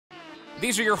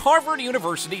These are your Harvard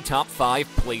University top 5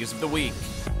 plays of the week.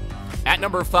 At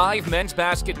number 5, men's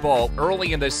basketball.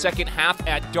 Early in the second half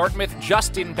at Dartmouth,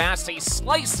 Justin Bassey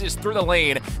slices through the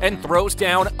lane and throws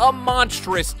down a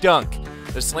monstrous dunk.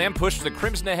 The slam pushed the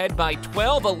Crimson ahead by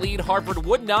 12, a lead Harvard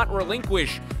would not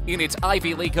relinquish in its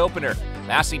Ivy League opener.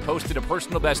 Bassey posted a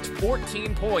personal best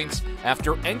 14 points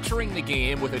after entering the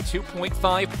game with a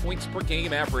 2.5 points per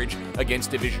game average against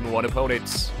Division I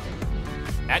opponents.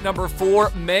 At number 4,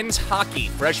 men's hockey.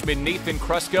 Freshman Nathan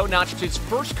Krusko notched his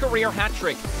first career hat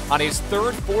trick on his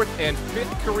 3rd, 4th, and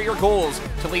 5th career goals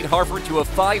to lead Harvard to a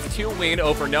 5-2 win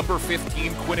over number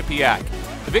 15 Quinnipiac.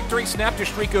 The victory snapped a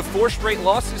streak of 4 straight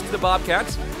losses to the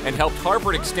Bobcats and helped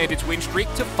Harvard extend its win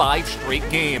streak to 5 straight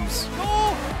games. Goal,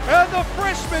 and the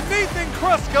freshman Nathan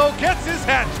Krusko gets his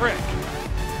hat trick.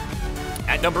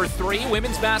 At number 3,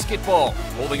 women's basketball.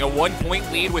 Holding a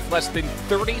 1-point lead with less than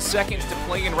 30 seconds to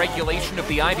play in regulation of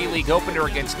the Ivy League opener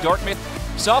against Dartmouth,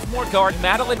 sophomore guard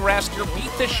Madeline Raster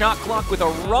beat the shot clock with a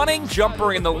running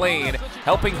jumper in the lane,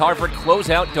 helping Harvard close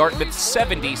out Dartmouth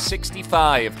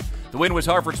 70-65. The win was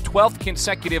Harvard's 12th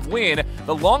consecutive win,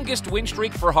 the longest win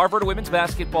streak for Harvard women's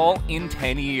basketball in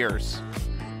 10 years.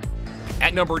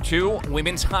 At number 2,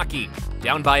 women's hockey.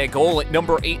 Down by a goal at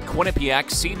number 8 Quinnipiac,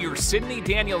 senior Sydney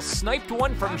Daniels sniped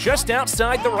one from just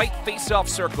outside the right face-off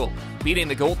circle, beating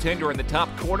the goaltender in the top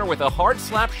corner with a hard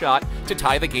slap shot to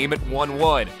tie the game at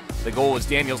 1-1. The goal was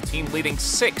Daniels' team-leading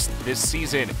 6th this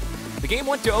season. The game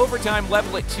went to overtime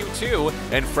level at 2-2,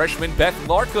 and freshman Beth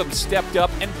Larkham stepped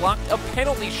up and blocked a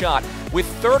penalty shot with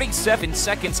 37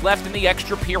 seconds left in the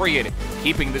extra period,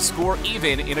 keeping the score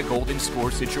even in a golden score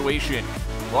situation.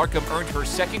 Larkham earned her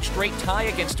 2nd straight tie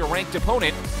against a ranked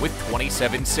opponent with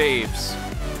 27 saves.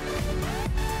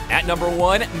 At number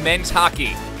 1, men's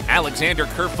hockey. Alexander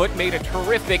Kerfoot made a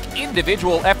terrific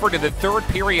individual effort in the 3rd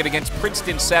period against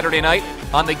Princeton Saturday night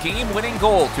on the game-winning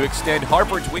goal to extend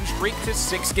Harvard's win streak to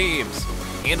 6 games.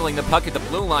 Handling the puck at the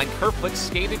blue line, Kerfoot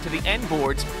skated to the end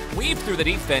boards, weaved through the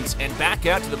defense, and back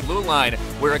out to the blue line,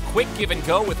 where a quick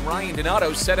give-and-go with Ryan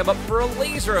Donato set him up for a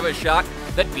laser of a shot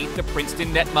that beat the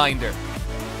Princeton netminder.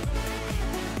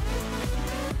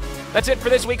 That's it for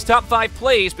this week's Top 5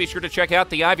 Plays. Be sure to check out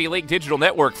the Ivy League Digital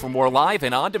Network for more live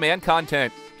and on-demand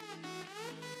content.